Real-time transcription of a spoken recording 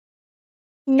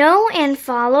Know and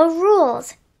Follow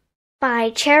Rules by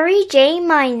Cheri J.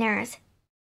 Miners.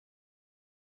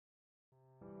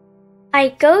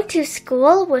 I go to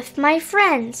school with my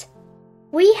friends.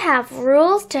 We have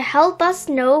rules to help us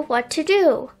know what to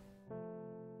do.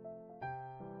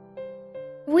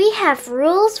 We have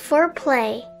rules for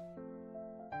play.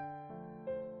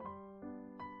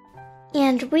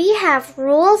 And we have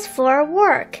rules for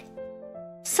work.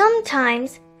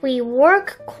 Sometimes we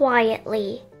work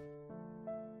quietly.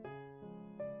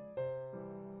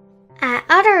 At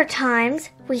other times,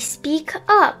 we speak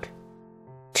up.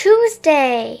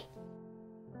 Tuesday.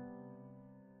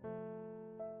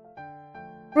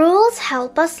 Rules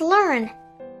help us learn.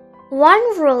 One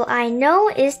rule I know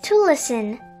is to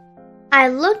listen. I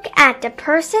look at the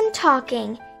person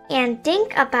talking and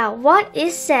think about what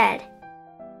is said.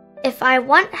 If I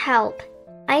want help,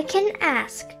 I can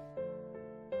ask.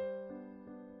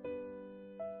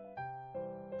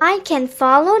 I can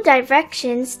follow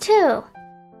directions too.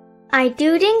 I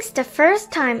do things the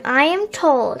first time I am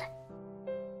told.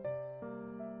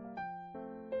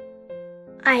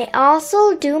 I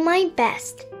also do my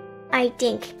best. I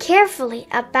think carefully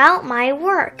about my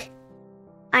work.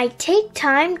 I take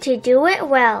time to do it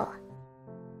well.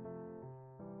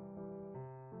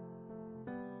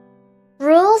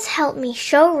 Rules help me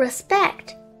show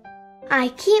respect. I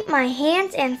keep my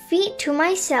hands and feet to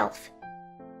myself.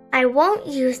 I won't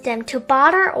use them to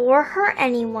bother or hurt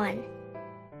anyone.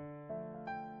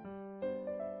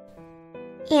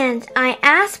 And I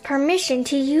ask permission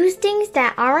to use things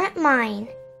that aren't mine.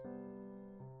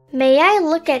 May I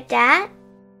look at that?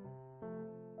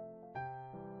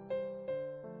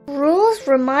 Rules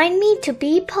remind me to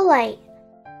be polite.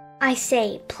 I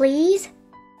say please,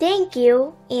 thank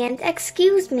you, and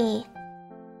excuse me.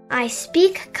 I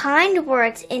speak kind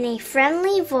words in a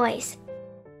friendly voice.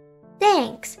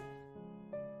 Thanks.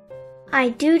 I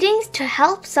do things to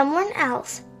help someone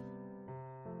else.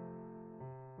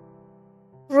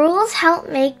 Rules help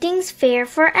make things fair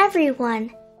for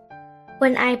everyone.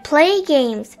 When I play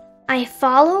games, I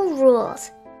follow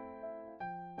rules.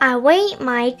 I wait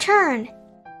my turn.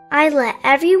 I let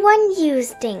everyone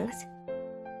use things.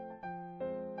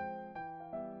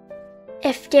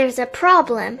 If there's a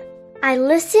problem, I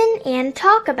listen and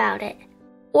talk about it,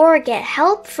 or get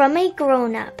help from a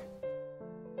grown-up.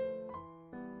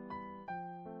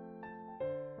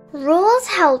 Rules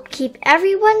help keep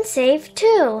everyone safe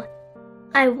too.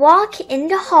 I walk in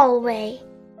the hallway.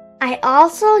 I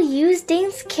also use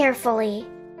things carefully.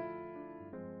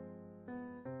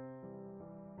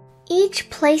 Each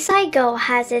place I go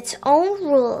has its own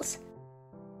rules.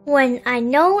 When I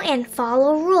know and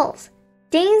follow rules,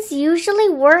 things usually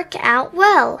work out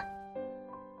well.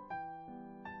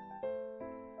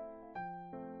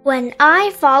 When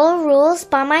I follow rules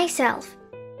by myself,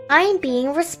 I'm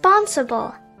being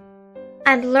responsible.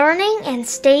 I'm learning and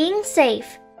staying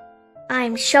safe.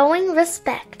 I'm showing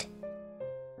respect.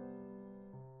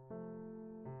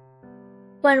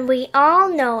 When we all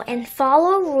know and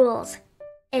follow rules,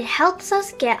 it helps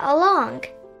us get along.